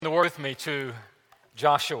The word with me to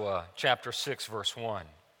Joshua chapter 6, verse 1.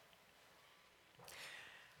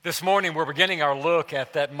 This morning we're beginning our look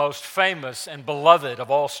at that most famous and beloved of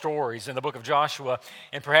all stories in the book of Joshua,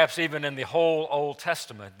 and perhaps even in the whole Old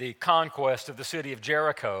Testament, the conquest of the city of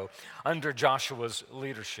Jericho under Joshua's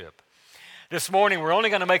leadership. This morning we're only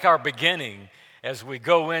going to make our beginning as we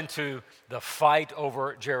go into the fight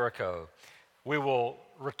over Jericho. We will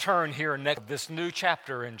return here next this new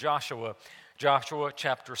chapter in Joshua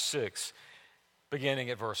chapter 6,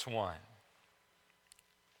 beginning at verse 1.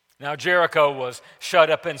 Now Jericho was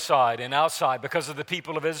shut up inside and outside because of the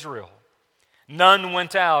people of Israel. None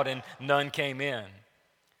went out and none came in.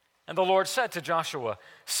 And the Lord said to Joshua,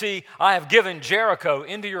 "See, I have given Jericho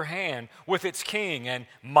into your hand with its king and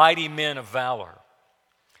mighty men of valor.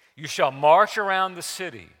 You shall march around the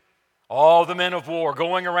city, all the men of war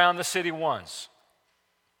going around the city once.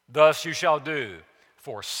 Thus you shall do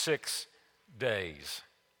for 6 days.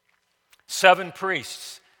 7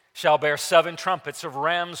 priests shall bear 7 trumpets of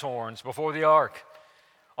ram's horns before the ark.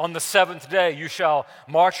 On the 7th day you shall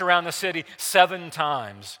march around the city 7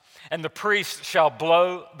 times, and the priests shall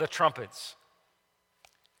blow the trumpets.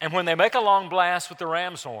 And when they make a long blast with the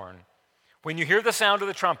ram's horn, when you hear the sound of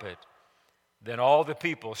the trumpet, then all the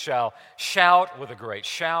people shall shout with a great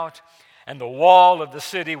shout, and the wall of the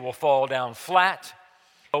city will fall down flat,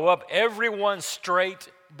 go up everyone straight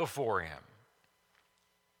before him."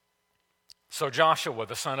 So Joshua,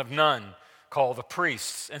 the son of Nun, called the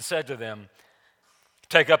priests and said to them,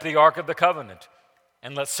 "Take up the ark of the covenant,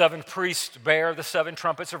 and let 7 priests bear the 7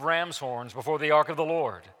 trumpets of ram's horns before the ark of the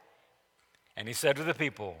Lord." And he said to the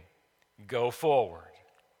people, "Go forward,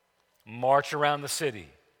 march around the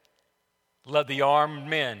city. Let the armed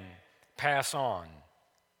men pass on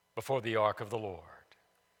before the ark of the Lord."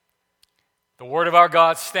 The word of our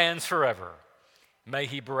God stands forever. May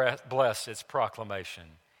he bless its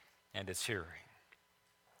proclamation and its hearing.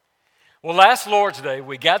 Well, last Lord's Day,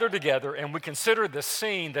 we gathered together and we considered the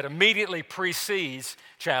scene that immediately precedes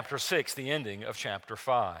chapter 6, the ending of chapter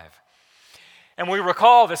 5. And we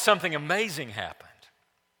recall that something amazing happened.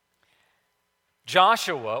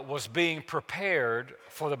 Joshua was being prepared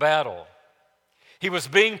for the battle. He was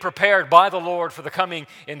being prepared by the Lord for the coming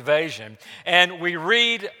invasion. And we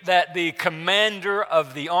read that the commander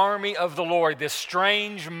of the army of the Lord, this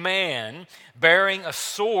strange man bearing a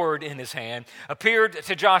sword in his hand, appeared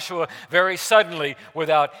to Joshua very suddenly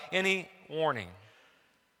without any warning.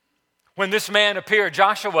 When this man appeared,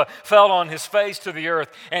 Joshua fell on his face to the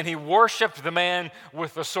earth and he worshiped the man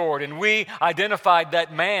with the sword. And we identified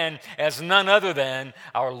that man as none other than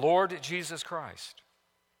our Lord Jesus Christ.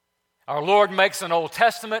 Our Lord makes an Old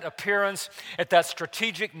Testament appearance at that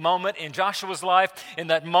strategic moment in Joshua's life, in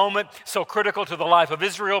that moment so critical to the life of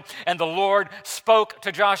Israel. And the Lord spoke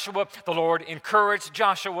to Joshua. The Lord encouraged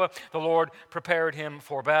Joshua. The Lord prepared him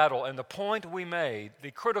for battle. And the point we made,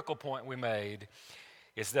 the critical point we made,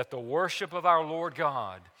 is that the worship of our Lord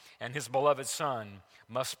God and his beloved Son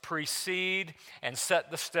must precede and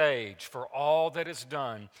set the stage for all that is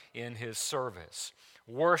done in his service.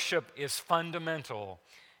 Worship is fundamental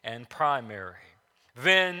and primary.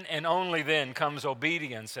 Then and only then comes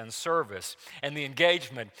obedience and service and the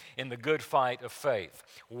engagement in the good fight of faith.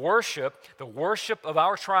 Worship, the worship of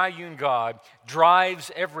our triune God, drives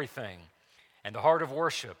everything. And the heart of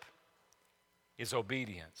worship is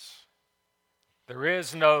obedience. There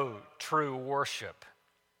is no true worship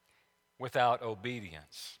without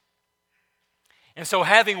obedience. And so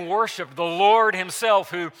having worshiped the Lord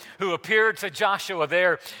himself who appeared to Joshua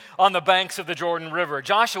there on the banks of the Jordan River,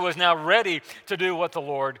 Joshua is now ready to do what the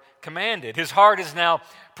Lord commanded. His heart is now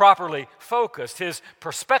properly focused. His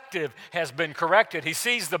perspective has been corrected. He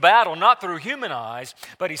sees the battle not through human eyes,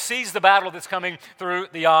 but he sees the battle that's coming through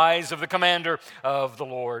the eyes of the commander of the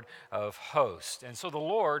Lord of hosts. And so the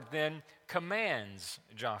Lord then commands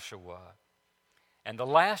Joshua. And the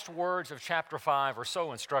last words of chapter 5 are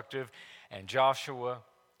so instructive. And Joshua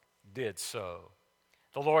did so.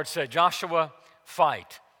 The Lord said, "Joshua,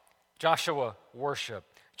 fight. Joshua,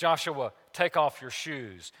 worship. Joshua, take off your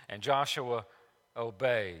shoes." And Joshua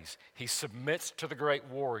obeys. He submits to the great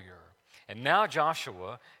warrior. And now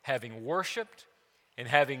Joshua, having worshiped and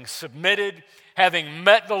having submitted, having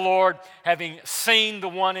met the Lord, having seen the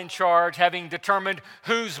one in charge, having determined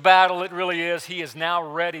whose battle it really is, he is now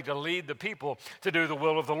ready to lead the people to do the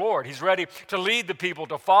will of the Lord. He's ready to lead the people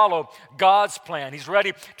to follow God's plan. He's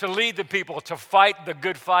ready to lead the people to fight the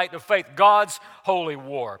good fight of faith, God's holy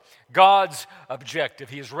war, God's objective.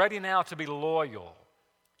 He is ready now to be loyal,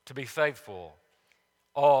 to be faithful,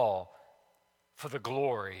 all for the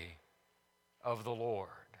glory of the Lord.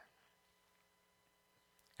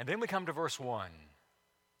 And then we come to verse 1.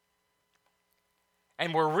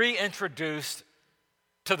 and we're reintroduced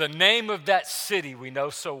to the name of that city we know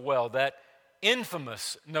so well, that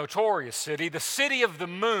infamous, notorious city, the city of the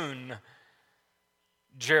moon,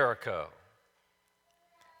 Jericho.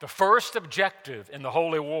 The first objective in the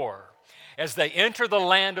Holy War, as they enter the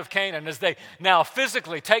land of Canaan, as they now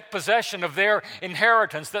physically take possession of their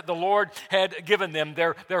inheritance that the Lord had given them,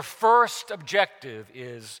 their first objective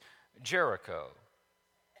is Jericho.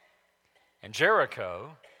 And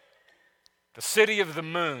Jericho, the city of the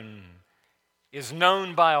moon, is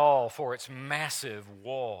known by all for its massive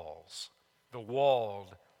walls, the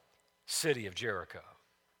walled city of Jericho.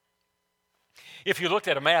 If you looked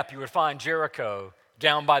at a map, you would find Jericho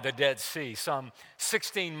down by the Dead Sea, some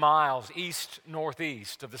 16 miles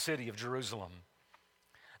east-northeast of the city of Jerusalem.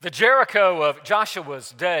 The Jericho of Joshua's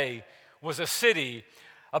day was a city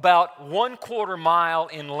about 1/4 mile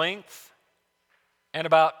in length and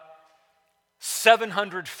about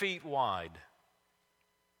 700 feet wide.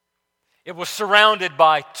 It was surrounded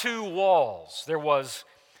by 2 walls. There was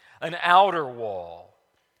an outer wall,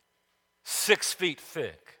 6 feet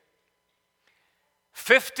thick.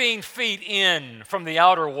 15 feet in from the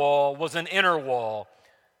outer wall was an inner wall,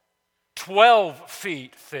 12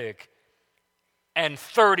 feet thick and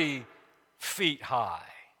 30 feet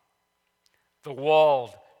high. The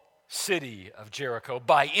walled city of Jericho,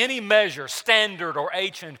 by any measure, standard or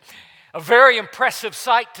ancient, a very impressive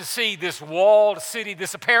sight to see this walled city,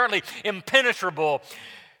 this apparently impenetrable,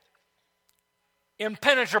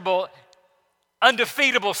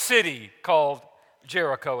 undefeatable city called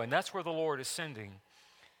Jericho. And that's where the Lord is sending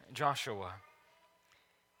Joshua.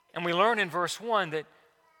 And we learn in verse 1 that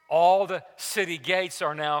all the city gates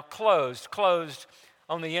are now closed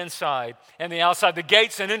on the inside and the outside. The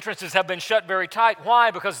gates and entrances have been shut very tight.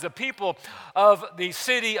 Why? Because the people of the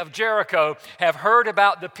city of Jericho have heard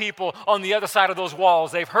about the people on the other side of those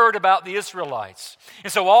walls. They've heard about the Israelites.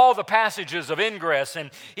 And so all the passages of ingress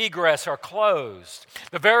and egress are closed.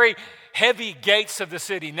 The very heavy gates of the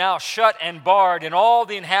city now shut and barred, and all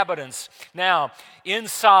the inhabitants now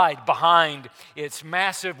inside behind its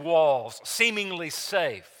massive walls, seemingly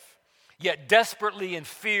safe, yet desperately in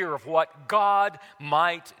fear of what God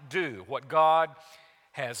might do, what God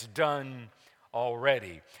has done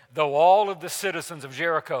already. Though all of the citizens of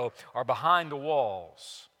Jericho are behind the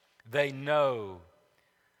walls, they know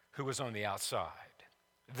who is on the outside.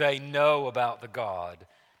 They know about the God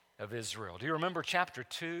of Israel. Do you remember chapter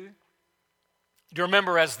 2? Do you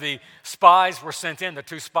remember as the spies were sent in, the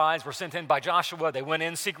 2 spies were sent in by Joshua? They went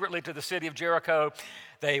in secretly to the city of Jericho.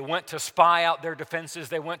 They went to spy out their defenses.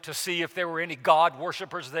 They went to see if there were any God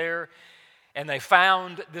worshipers there. And they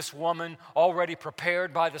found this woman already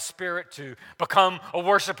prepared by the Spirit to become a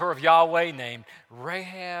worshiper of Yahweh named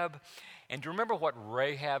Rahab. And do you remember what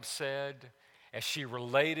Rahab said as she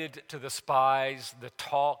related to the spies the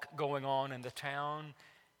talk going on in the town?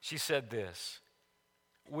 She said this: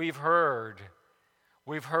 We've heard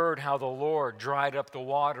how the Lord dried up the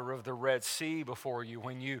water of the Red Sea before you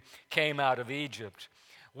when you came out of Egypt.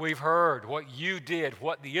 We've heard what you did,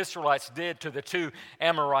 what the Israelites did to the 2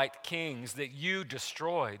 Amorite kings that you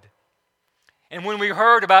destroyed. And when we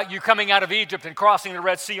heard about you coming out of Egypt and crossing the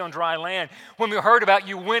Red Sea on dry land, when we heard about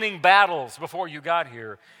you winning battles before you got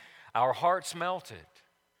here, our hearts melted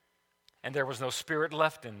and there was no spirit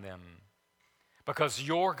left in them, because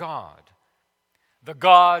your God, the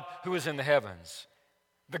God who is in the heavens,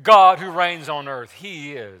 the God who reigns on earth,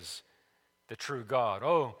 He is the true God.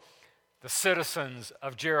 Oh, the citizens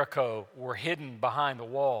of Jericho were hidden behind the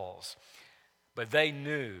walls, but they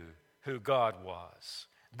knew who God was.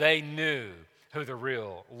 They knew who the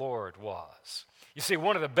real Lord was. You see,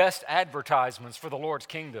 one of the best advertisements for the Lord's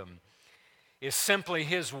kingdom is simply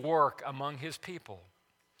His work among His people.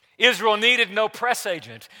 Israel needed no press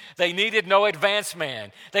agent. They needed no advance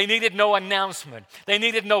man. They needed no announcement. They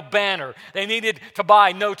needed no banner. They needed to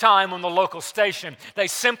buy no time on the local station. They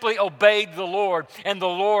simply obeyed the Lord, and the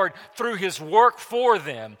Lord, through His work for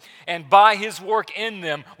them and by His work in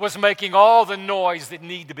them, was making all the noise that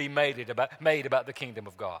need to be made about the kingdom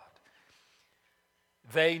of God.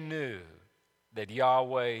 They knew that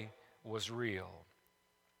Yahweh was real.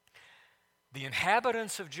 The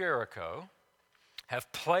inhabitants of Jericho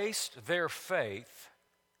have placed their faith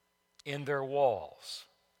in their walls.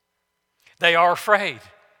 They are afraid.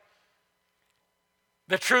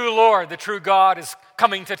 The true Lord, the true God, is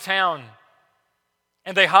coming to town.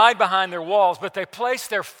 And they hide behind their walls, but they place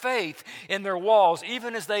their faith in their walls,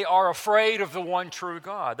 even as they are afraid of the one true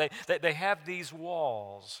God. They have these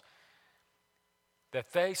walls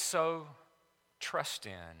that they so trust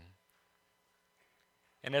in.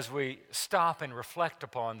 And as we stop and reflect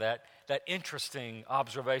upon that that interesting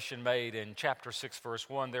observation made in chapter 6, verse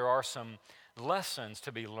 1, there are some lessons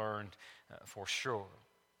to be learned for sure.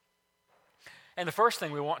 And the first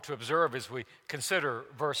thing we want to observe as we consider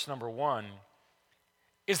verse number 1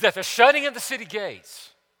 is that the shutting of the city gates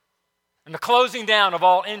and the closing down of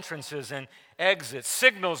all entrances and exits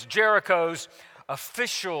signals Jericho's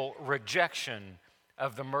official rejection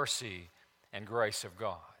of the mercy and grace of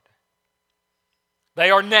God.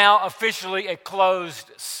 They are now officially a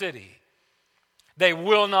closed city. They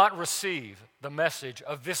will not receive the message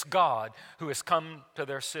of this God who has come to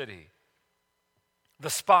their city. The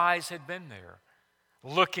spies had been there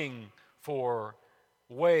looking for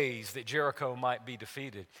ways that Jericho might be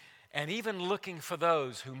defeated, and even looking for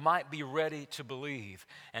those who might be ready to believe.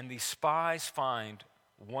 And these spies find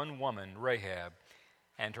one woman, Rahab,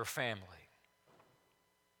 and her family.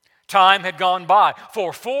 Time had gone by.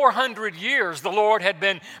 For 400 years, the Lord had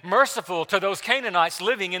been merciful to those Canaanites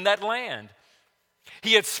living in that land.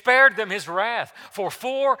 He had spared them his wrath for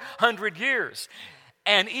 400 years.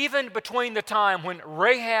 And even between the time when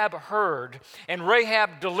Rahab heard and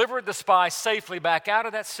Rahab delivered the spies safely back out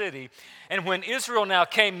of that city, and when Israel now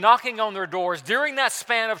came knocking on their doors, during that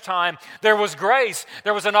span of time, there was grace.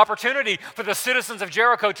 There was an opportunity for the citizens of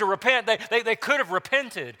Jericho to repent. They could have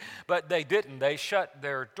repented, but they didn't. They shut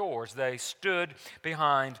their doors. They stood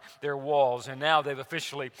behind their walls, and now they've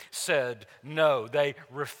officially said no. They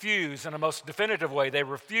refuse, in a most definitive way, they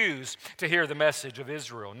refuse to hear the message of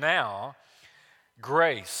Israel. Now,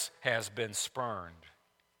 grace has been spurned.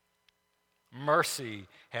 Mercy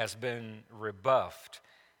has been rebuffed.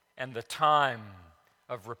 And the time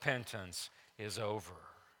of repentance is over.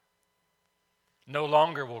 No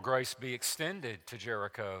longer will grace be extended to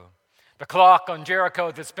Jericho. The clock on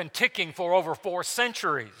Jericho that's been ticking for over 4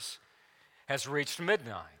 centuries has reached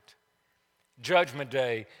midnight. Judgment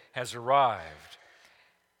Day has arrived.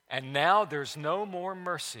 And now there's no more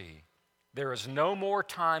mercy. There is no more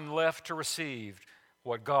time left to receive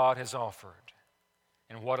what God has offered.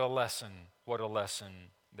 And what a lesson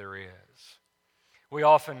there is. We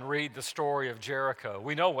often read the story of Jericho.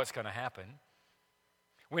 We know what's going to happen.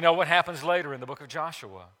 We know what happens later in the book of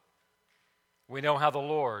Joshua. We know how the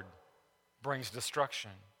Lord brings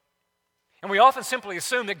destruction. And we often simply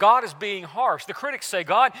assume that God is being harsh. The critics say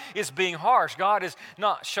God is being harsh. God is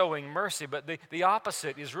not showing mercy. But the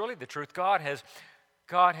opposite is really the truth. God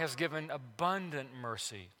has given abundant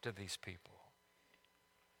mercy to these people.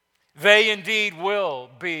 They indeed will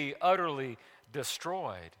be utterly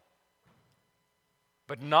destroyed,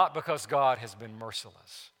 but not because God has been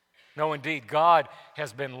merciless. No, indeed, God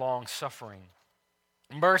has been long-suffering.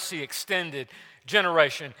 Mercy extended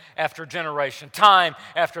generation after generation, time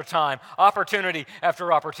after time, opportunity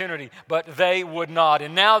after opportunity, but they would not.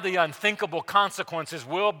 And now the unthinkable consequences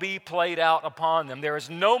will be played out upon them. There is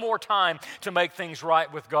no more time to make things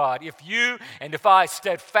right with God. If you and if I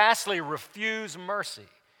steadfastly refuse mercy,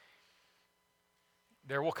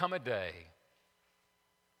 there will come a day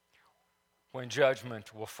when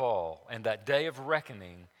judgment will fall, and that day of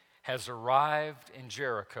reckoning has arrived in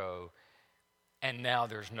Jericho, and now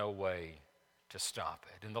there's no way to stop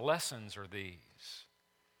it. And the lessons are these.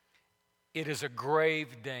 It is a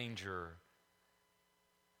grave danger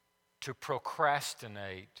to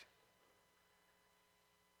procrastinate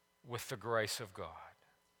with the grace of God.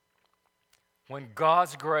 When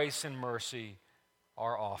God's grace and mercy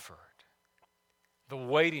are offered, the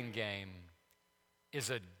waiting game is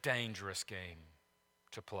a dangerous game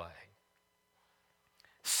to play.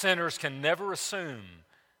 Sinners can never assume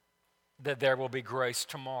that there will be grace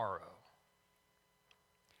tomorrow.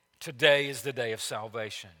 Today is the day of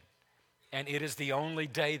salvation, and it is the only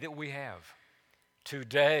day that we have.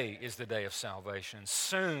 Today is the day of salvation.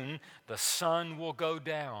 Soon the sun will go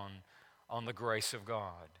down on the grace of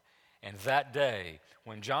God. And that day,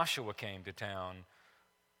 when Joshua came to town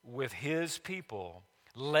with his people,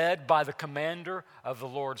 led by the commander of the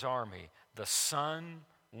Lord's army, the sun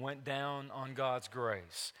went down on God's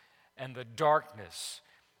grace, and the darkness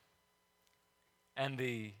and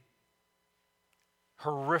the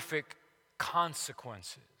horrific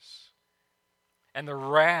consequences and the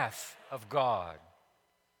wrath of God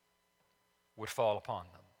would fall upon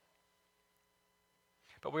them.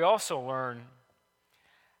 But we also learn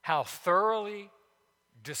how thoroughly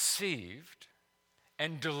deceived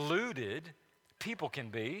and deluded people can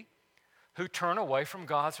be who turn away from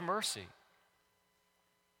God's mercy.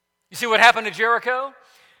 You see what happened to Jericho?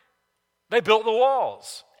 They built the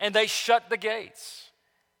walls and they shut the gates.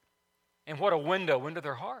 And what a window into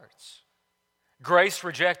their hearts. Grace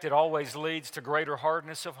rejected always leads to greater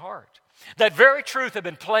hardness of heart. That very truth had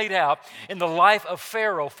been played out in the life of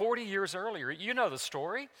Pharaoh 40 years earlier. You know the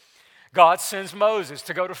story. God sends Moses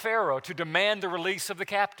to go to Pharaoh to demand the release of the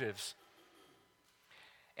captives.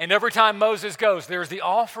 And every time Moses goes, there's the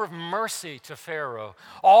offer of mercy to Pharaoh.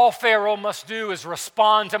 All Pharaoh must do is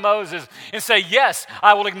respond to Moses and say, yes,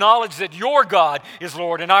 I will acknowledge that your God is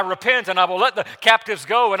Lord, and I repent, and I will let the captives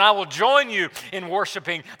go, and I will join you in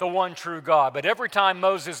worshiping the one true God. But every time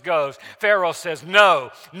Moses goes, Pharaoh says, no,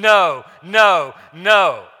 no, no,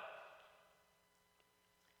 no.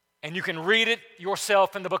 And you can read it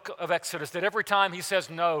yourself in the book of Exodus, that every time he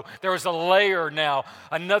says no, there is a layer now,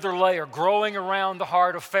 another layer growing around the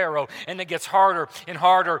heart of Pharaoh, and it gets harder and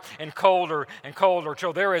harder and colder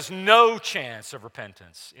till there is no chance of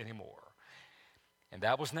repentance anymore. And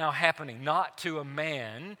that was now happening not to a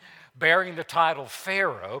man bearing the title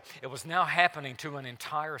Pharaoh, it was now happening to an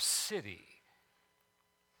entire city.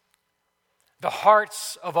 The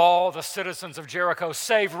hearts of all the citizens of Jericho,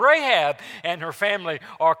 save Rahab and her family,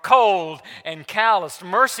 are cold and calloused.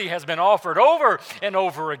 Mercy has been offered over and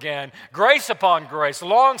over again. Grace upon grace,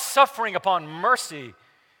 long suffering upon mercy.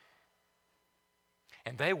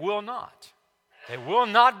 And they will not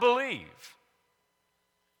believe.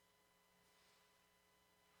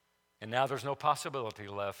 And now there's no possibility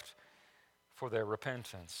left for their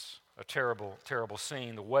repentance. A terrible, terrible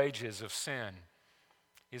scene. The wages of sin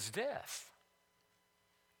is death.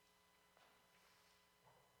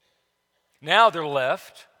 Now they're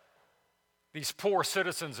left, these poor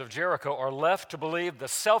citizens of Jericho are left to believe the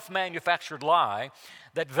self-manufactured lie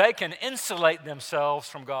that they can insulate themselves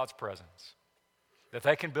from God's presence, that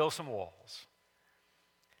they can build some walls,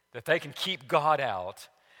 that they can keep God out,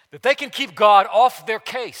 that they can keep God off their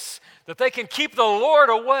case, that they can keep the Lord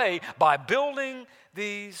away by building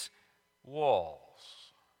these walls.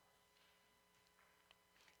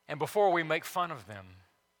 And before we make fun of them,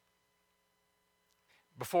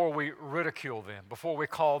 before we ridicule them, before we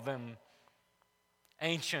call them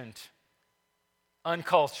ancient,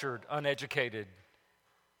 uncultured, uneducated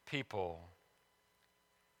people,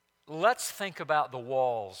 let's think about the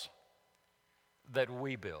walls that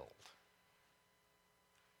we build.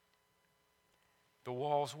 The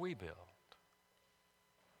walls we build.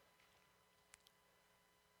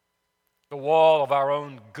 The wall of our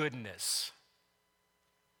own goodness.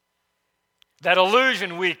 That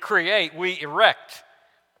illusion we create, we erect,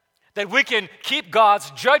 that we can keep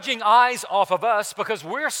God's judging eyes off of us because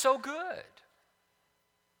we're so good.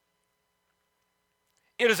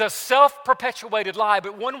 It is a self-perpetuated lie,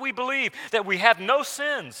 but when we believe that we have no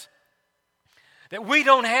sins, that we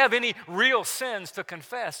don't have any real sins to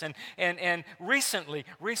confess. And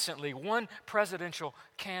recently, one presidential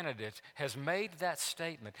candidate has made that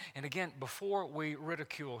statement. And again, before we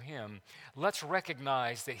ridicule him, let's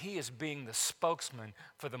recognize that he is being the spokesman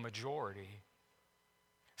for the majority.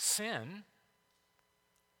 Sin,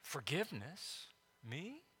 forgiveness,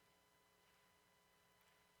 me?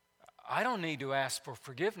 I don't need to ask for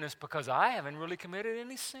forgiveness because I haven't really committed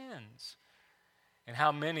any sins. And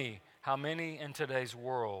how many in today's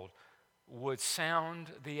world would sound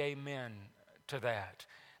the amen to that?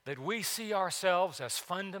 That we see ourselves as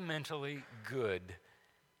fundamentally good.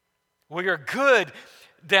 We are good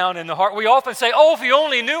down in the heart. We often say, oh, if you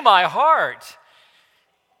only knew my heart.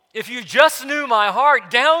 If you just knew my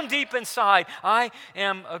heart, down deep inside, I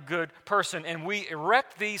am a good person. And we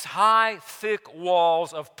erect these high, thick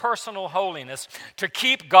walls of personal holiness to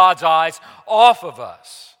keep God's eyes off of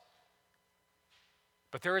us.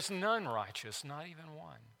 But there is none righteous, not even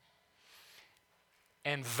one.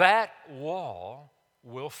 And that wall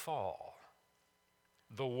will fall.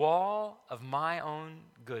 The wall of my own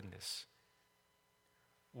goodness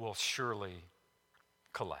will surely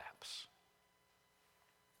collapse.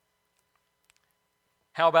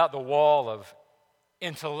 How about the wall of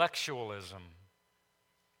intellectualism?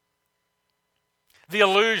 The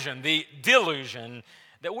illusion, the delusion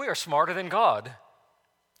that we are smarter than God,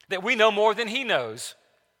 that we know more than He knows,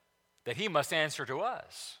 that He must answer to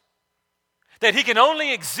us, that He can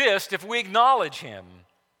only exist if we acknowledge Him.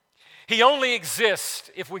 He only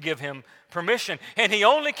exists if we give Him permission, and He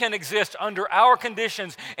only can exist under our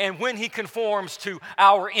conditions and when He conforms to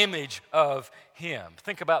our image of Him.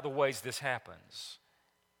 Think about the ways this happens.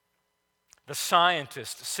 The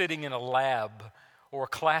scientist sitting in a lab or a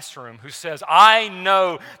classroom who says, I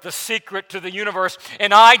know the secret to the universe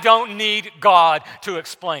and I don't need God to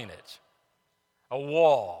explain it. A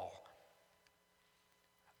wall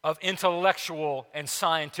of intellectual and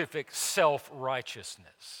scientific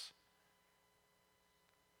self-righteousness.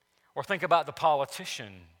 Or think about the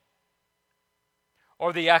politician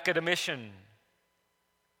or the academician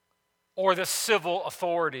or the civil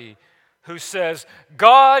authority who says,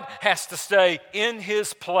 God has to stay in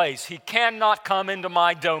his place. He cannot come into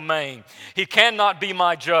my domain. He cannot be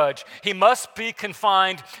my judge. He must be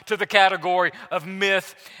confined to the category of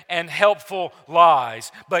myth and helpful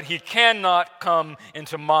lies. But he cannot come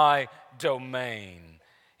into my domain.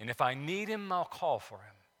 And if I need him, I'll call for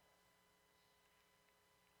him.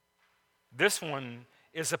 This one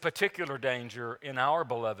is a particular danger in our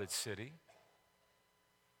beloved city.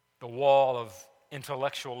 The wall of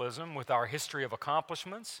intellectualism, with our history of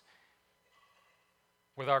accomplishments,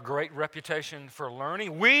 with our great reputation for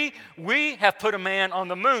learning. We have put a man on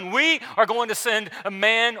the moon. We are going to send a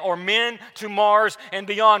man or men to Mars and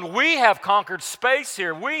beyond. We have conquered space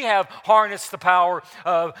here. We have harnessed the power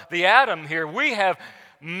of the atom here. We have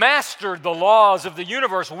mastered the laws of the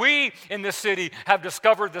universe. We in this city have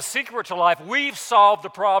discovered the secret to life. We've solved the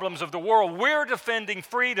problems of the world. We're defending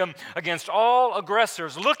freedom against all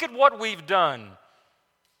aggressors. Look at what we've done.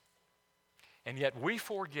 And yet we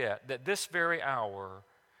forget that this very hour,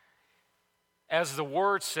 as the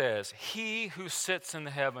word says, he who sits in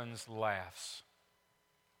the heavens laughs.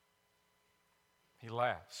 He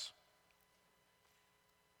laughs.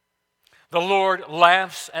 The Lord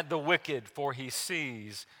laughs at the wicked, for he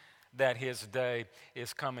sees that his day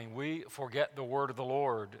is coming. We forget the word of the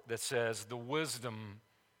Lord that says, the wisdom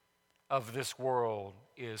of this world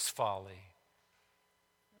is folly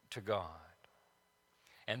to God.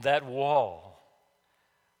 And that wall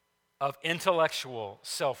of intellectual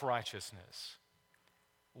self-righteousness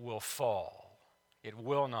will fall. It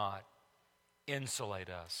will not insulate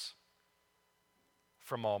us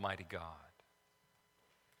from Almighty God.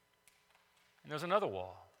 And there's another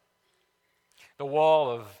wall. The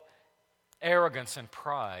wall of arrogance and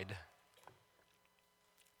pride.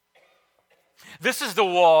 This is the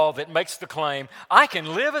wall that makes the claim, I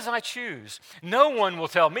can live as I choose. No one will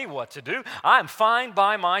tell me what to do. I'm fine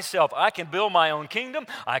by myself. I can build my own kingdom.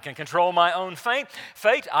 I can control my own fate.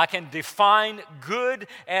 I can define good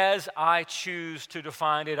as I choose to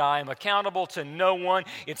define it. I am accountable to no one.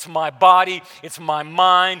 It's my body. It's my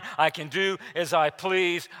mind. I can do as I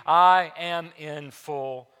please. I am in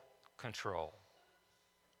full control.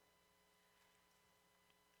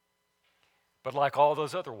 But like all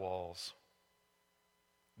those other walls,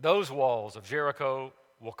 those walls of Jericho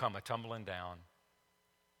will come a-tumbling down.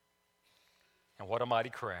 And what a mighty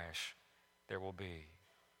crash there will be.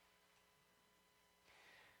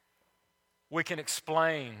 We can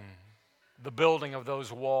explain the building of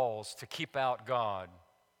those walls to keep out God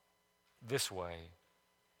this way.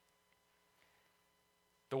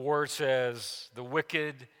 The word says, the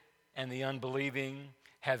wicked and the unbelieving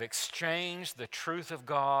have exchanged the truth of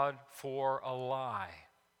God for a lie.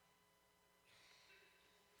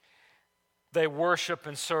 They worship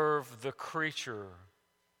and serve the creature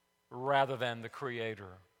rather than the Creator.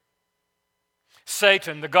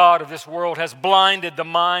 Satan, the god of this world, has blinded the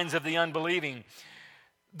minds of the unbelieving.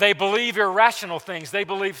 They believe irrational things. They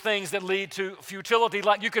believe things that lead to futility,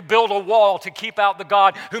 like you could build a wall to keep out the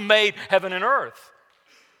God who made heaven and earth.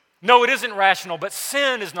 No, it isn't rational, but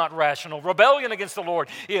sin is not rational. Rebellion against the Lord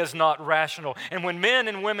is not rational. And when men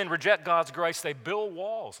and women reject God's grace, they build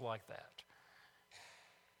walls like that.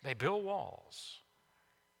 They build walls,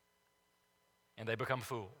 and they become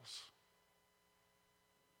fools.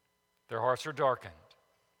 Their hearts are darkened.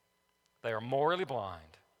 They are morally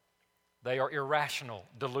blind. They are irrational,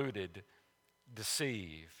 deluded,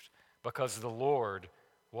 deceived, because the Lord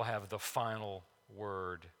will have the final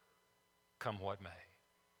word, come what may.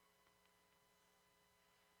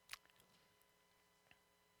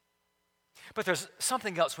 But there's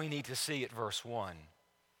something else we need to see at verse 1.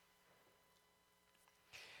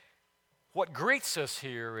 What greets us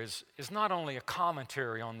here is not only a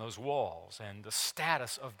commentary on those walls and the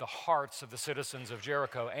status of the hearts of the citizens of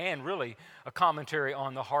Jericho, and really a commentary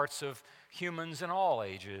on the hearts of humans in all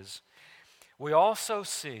ages. We also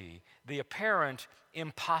see the apparent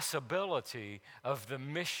impossibility of the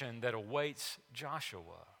mission that awaits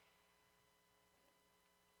Joshua.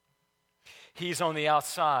 He's on the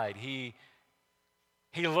outside. He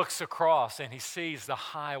looks across and he sees the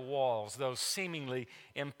high walls, those seemingly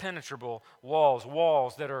impenetrable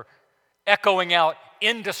walls that are echoing out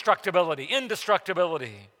indestructibility.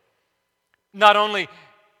 Not only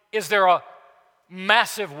is there a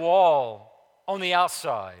massive wall on the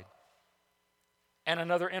outside and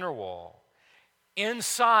another inner wall,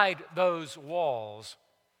 inside those walls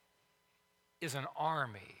is an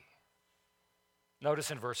army.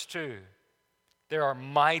 Notice in verse 2, there are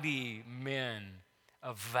mighty men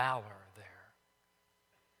of valor there.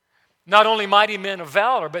 Not only mighty men of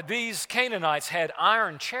valor, but these Canaanites had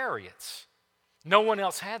iron chariots. No one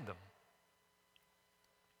else had them.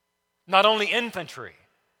 not only infantry,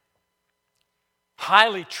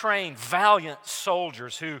 highly trained, valiant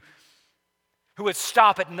soldiers who would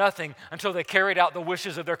stop at nothing until they carried out the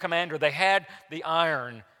wishes of their commander. They had the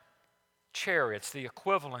iron chariots, the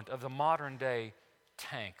equivalent of the modern day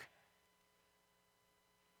tank.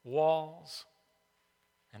 Walls,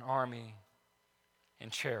 an army,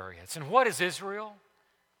 and chariots. And what is Israel?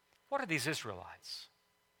 What are these Israelites?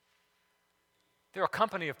 They're a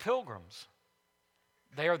company of pilgrims.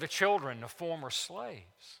 They are the children of former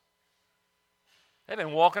slaves. They've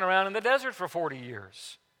been walking around in the desert for 40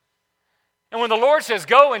 years. And when the Lord says,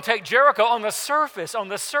 go and take Jericho, on the surface,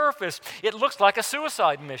 it looks like a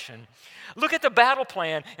suicide mission. Look at the battle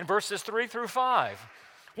plan in verses 3 through 5.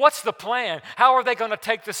 What's the plan? How are they going to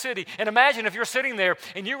take the city? And imagine if you're sitting there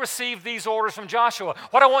and you receive these orders from Joshua.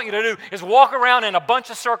 What I want you to do is walk around in a bunch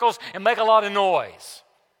of circles and make a lot of noise.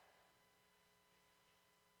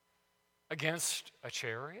 Against a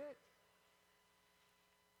chariot?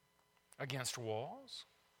 Against walls?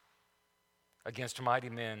 Against mighty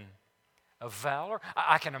men of valor?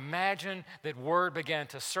 I can imagine that word began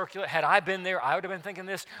to circulate. Had I been there, I would have been thinking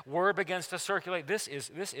this. Word begins to circulate. This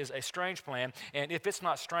is a strange plan, and if it's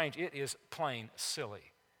not strange, it is plain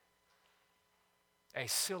silly. A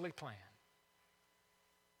silly plan.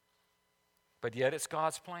 But yet it's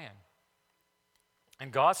God's plan.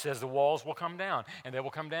 And God says the walls will come down, and they will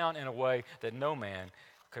come down in a way that no man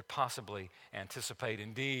could possibly anticipate.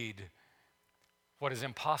 Indeed, what is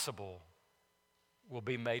impossible will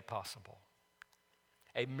be made possible.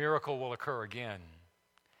 A miracle will occur again.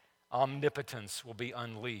 Omnipotence will be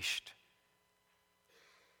unleashed,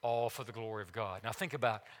 all for the glory of God. Now think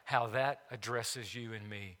about how that addresses you and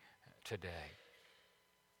me today.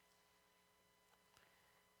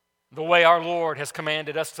 The way our Lord has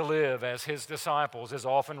commanded us to live as His disciples is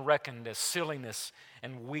often reckoned as silliness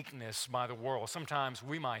and weakness by the world. Sometimes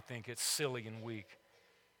we might think it's silly and weak.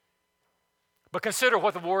 But consider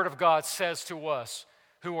what the Word of God says to us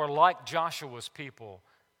who are like Joshua's people,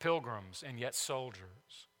 pilgrims and yet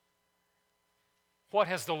soldiers. What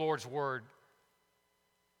has the Lord's Word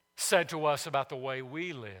said to us about the way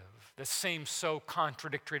we live that seems so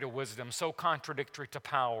contradictory to wisdom, so contradictory to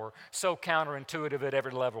power, so counterintuitive at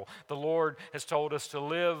every level? The Lord has told us to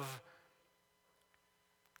live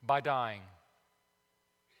by dying,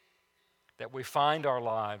 that we find our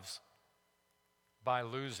lives by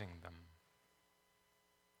losing them.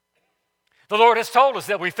 The Lord has told us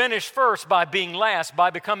that we finish first by being last, by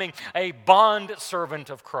becoming a bond servant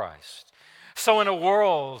of Christ. So in a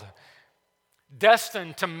world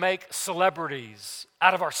destined to make celebrities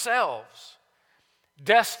out of ourselves,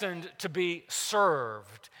 destined to be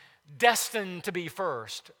served, destined to be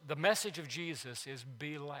first, the message of Jesus is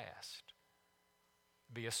be last,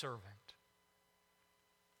 be a servant.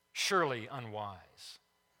 Surely unwise,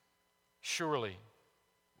 surely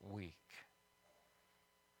weak.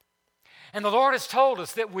 And the Lord has told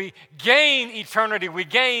us that we gain eternity, we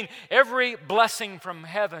gain every blessing from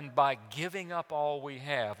heaven by giving up all we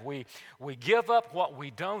have. We give up what we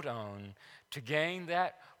don't own to gain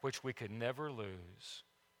that which we could never lose.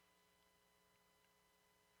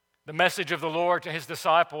 The message of the Lord to His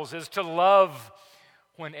disciples is to love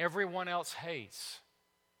when everyone else hates.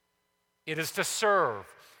 It is to serve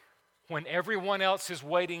when everyone else is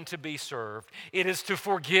waiting to be served. It is to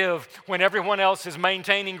forgive when everyone else is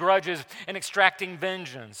maintaining grudges and extracting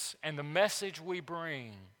vengeance. And the message we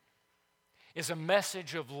bring is a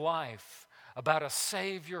message of life about a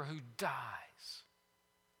Savior who dies.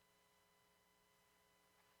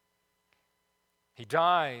 He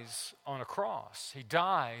dies on a cross. He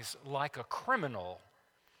dies like a criminal.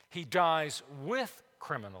 He dies with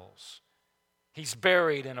criminals. He's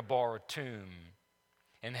buried in a borrowed tomb.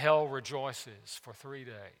 And hell rejoices for 3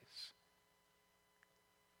 days.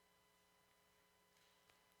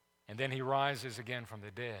 And then He rises again from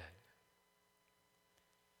the dead.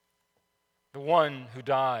 The one who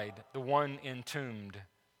died, the one entombed,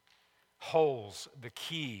 holds the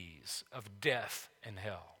keys of death and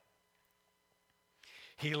hell.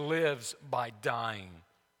 He lives by dying,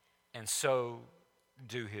 and so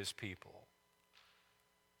do His people.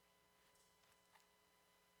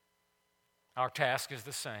 Our task is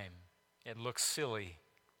the same. It looks silly.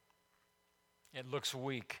 It looks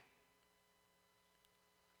weak.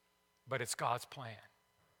 But it's God's plan.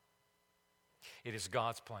 It is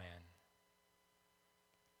God's plan.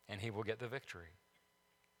 And He will get the victory.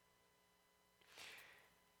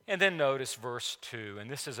 And then notice verse 2,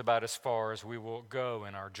 and this is about as far as we will go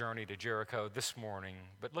in our journey to Jericho this morning.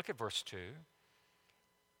 But look at verse 2.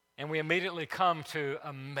 And we immediately come to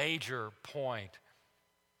a major point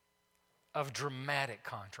of dramatic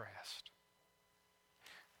contrast.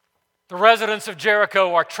 The residents of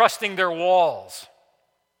Jericho are trusting their walls.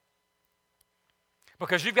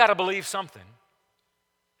 Because you've got to believe something.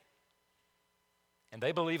 And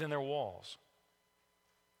they believe in their walls.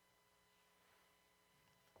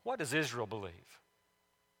 What does Israel believe?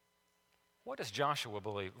 What does Joshua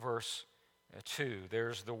believe? Verse 2,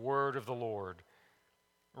 there's the word of the Lord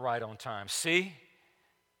right on time. See,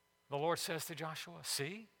 the Lord says to Joshua,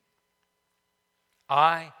 see,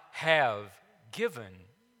 I have given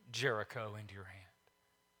Jericho into your hand.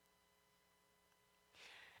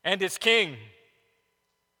 And its king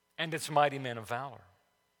and its mighty men of valor.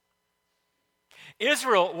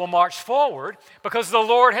 Israel will march forward because the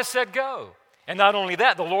Lord has said go. And not only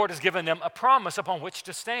that, the Lord has given them a promise upon which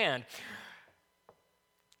to stand.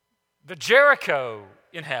 The Jericho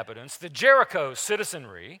inhabitants, the Jericho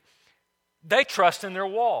citizenry, they trust in their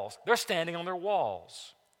walls. They're standing on their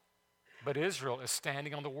walls. But Israel is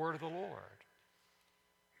standing on the word of the Lord.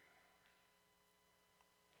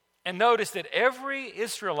 And notice that every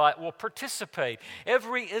Israelite will participate.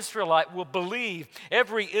 Every Israelite will believe.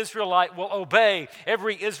 Every Israelite will obey.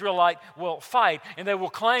 Every Israelite will fight. And they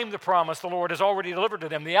will claim the promise the Lord has already delivered to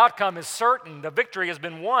them. The outcome is certain. The victory has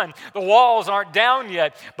been won. The walls aren't down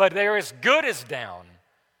yet, but they're as good as down.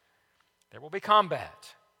 There will be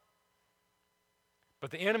combat.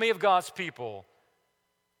 But the enemy of God's people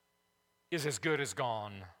is as good as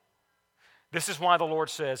gone. This is why the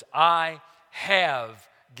Lord says, I have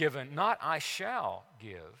given, not I shall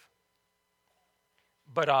give,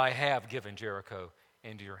 but I have given Jericho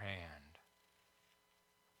into your hand.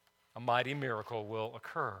 A mighty miracle will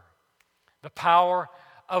occur. The power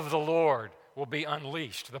of the Lord will be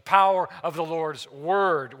unleashed. The power of the Lord's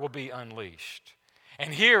word will be unleashed.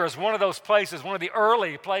 And here is one of those places, one of the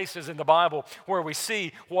early places in the Bible where we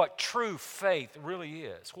see what true faith really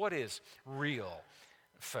is. What is real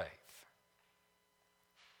faith?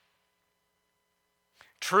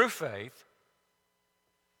 True faith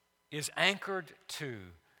is anchored to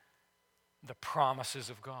the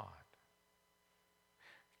promises of God.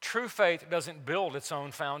 True faith doesn't build its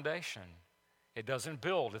own foundation. It doesn't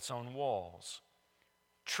build its own walls.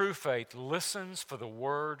 True faith listens for the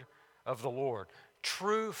word of the Lord.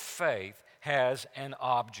 True faith has an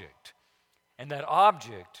object, and that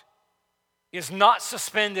object is not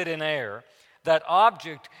suspended in air. That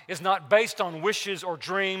object is not based on wishes or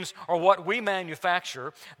dreams or what we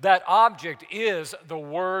manufacture. That object is the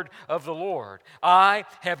word of the Lord. I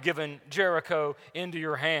have given Jericho into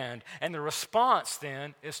your hand. And the response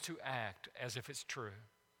then is to act as if it's true.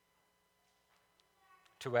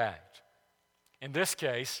 To act. In this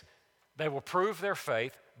case, they will prove their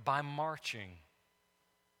faith by marching.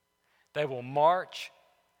 They will march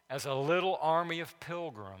as a little army of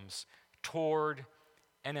pilgrims toward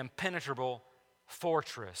an impenetrable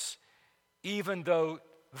fortress, even though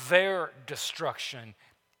their destruction,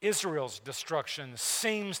 Israel's destruction,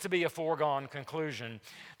 seems to be a foregone conclusion.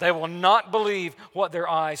 They will not believe what their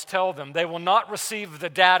eyes tell them. They will not receive the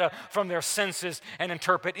data from their senses and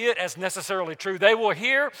interpret it as necessarily true. They will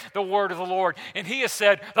hear the word of the Lord, and He has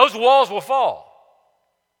said, those walls will fall.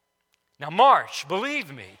 Now march,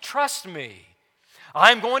 believe me, trust me.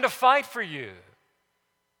 I'm going to fight for you.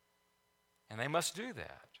 And they must do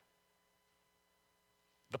that.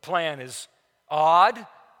 The plan is odd,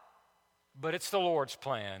 but it's the Lord's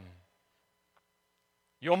plan.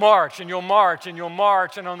 You'll march and you'll march and you'll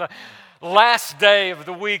march, and on the last day of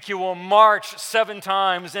the week you will march 7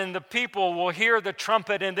 times, and the people will hear the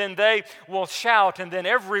trumpet, and then they will shout, and then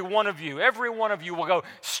every one of you will go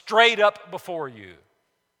straight up before you.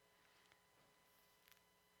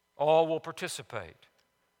 All will participate.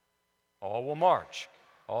 All will march.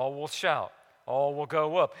 All will shout. All will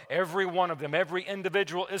go up. Every one of them, every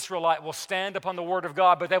individual Israelite will stand upon the word of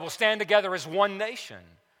God, but they will stand together as one nation,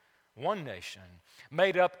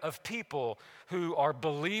 made up of people who are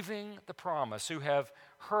believing the promise, who have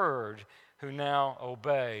heard, who now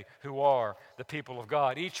obey, who are the people of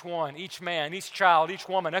God. Each one, each man, each child, each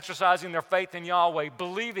woman exercising their faith in Yahweh,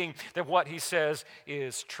 believing that what He says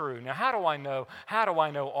is true. Now, how do I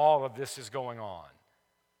know all of this is going on?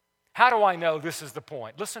 How do I know this is the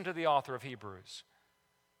point? Listen to the author of Hebrews.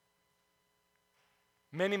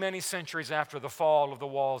 Many, many centuries after the fall of the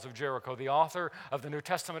walls of Jericho, the author of the New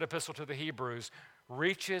Testament epistle to the Hebrews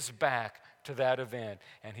reaches back to that event,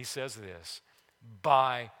 and he says this: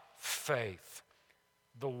 by faith,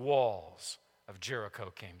 the walls of Jericho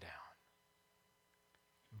came down.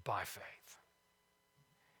 By faith.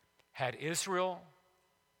 Had Israel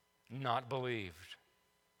not believed,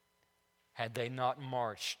 had they not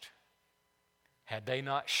marched, had they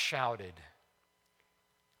not shouted,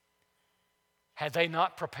 Had they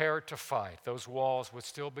not prepared to fight, those walls would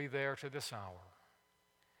still be there to this hour.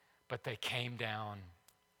 But they came down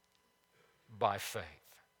by faith.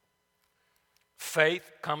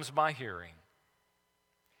 Faith comes by hearing,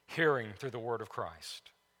 hearing through the word of Christ.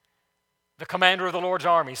 The commander of the Lord's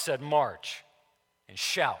army said, "March and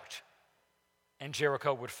shout," and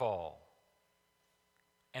Jericho would fall.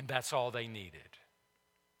 And that's all they needed.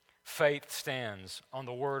 Faith stands on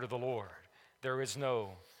the word of the Lord. There is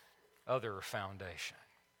no other foundation.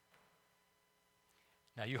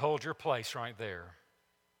 Now you hold your place right there,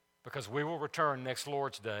 because we will return next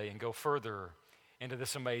Lord's Day and go further into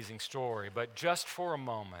this amazing story. But just for a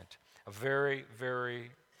moment, a very,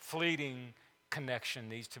 very fleeting connection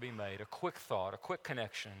needs to be made, a quick thought, a quick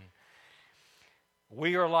connection.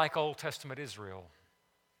 We are like Old Testament Israel.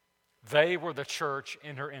 They were the church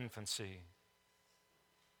in her infancy.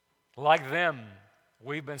 Like them,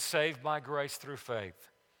 we've been saved by grace through faith,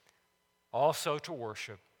 also to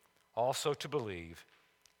worship, also to believe,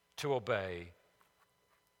 to obey,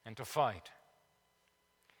 and to fight.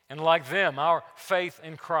 And like them, our faith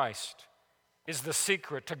in Christ is the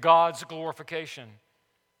secret to God's glorification.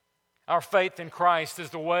 Our faith in Christ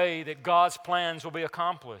is the way that God's plans will be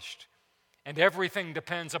accomplished. And everything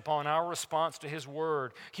depends upon our response to His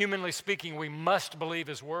Word. Humanly speaking, we must believe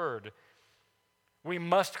His Word. We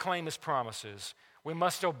must claim His promises. We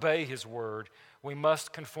must obey His Word. We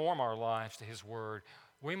must conform our lives to His Word.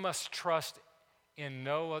 We must trust in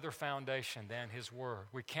no other foundation than His Word.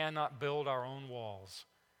 We cannot build our own walls.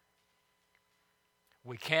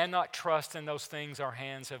 We cannot trust in those things our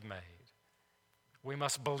hands have made. We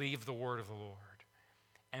must believe the word of the Lord,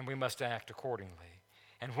 and we must act accordingly.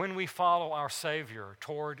 And when we follow our Savior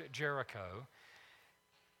toward Jericho,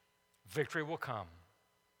 victory will come.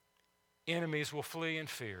 Enemies will flee in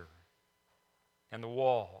fear, and the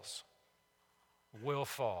walls will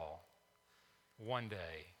fall one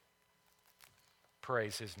day.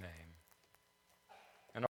 Praise His name.